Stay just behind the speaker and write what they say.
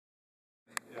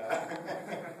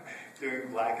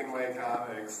black and white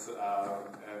comics,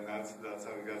 and that's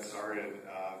how we got started.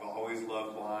 I've always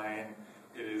loved wine.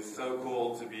 It is so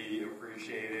cool to be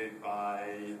appreciated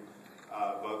by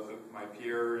both my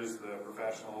peers, the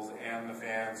professionals, and the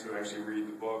fans who actually read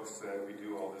the books that we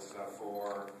do all this stuff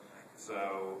for.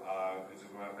 So I just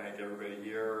want to thank everybody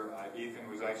here. Ethan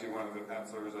was actually one of the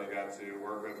pencilers I got to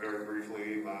work with very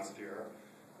briefly last year.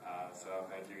 So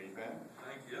thank you, Ethan.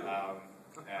 Thank you.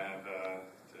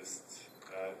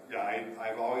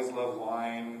 I've always loved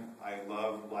wine. I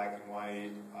love black and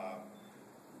white.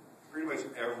 Pretty much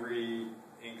every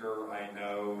inker I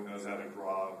know knows how to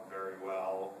draw very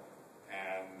well.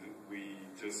 And we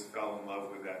just fell in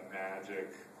love with that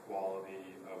magic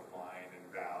quality of line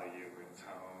and value and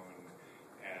tone.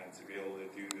 And to be able to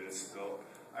do this still,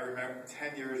 I remember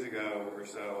 10 years ago or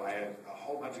so, I had a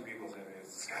whole bunch of people saying,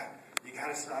 Scott, you got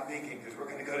to stop inking because we're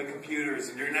going to go to computers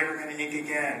and you're never going to ink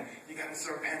again. You got to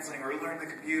start penciling or learn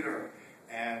the computer.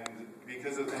 And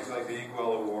because of things like the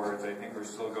Inkwell Awards, I think we're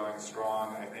still going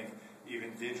strong. I think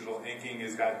even digital inking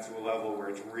has gotten to a level where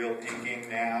it's real inking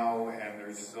now, and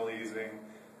they're still using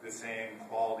the same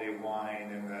quality of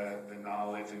line and the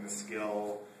knowledge and the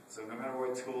skill. So no matter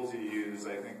what tools you use,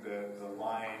 I think the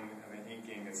line and the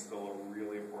inking is still a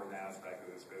really important aspect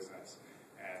of this business.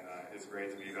 And it's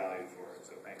great to be valued for it,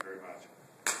 so thank you very much.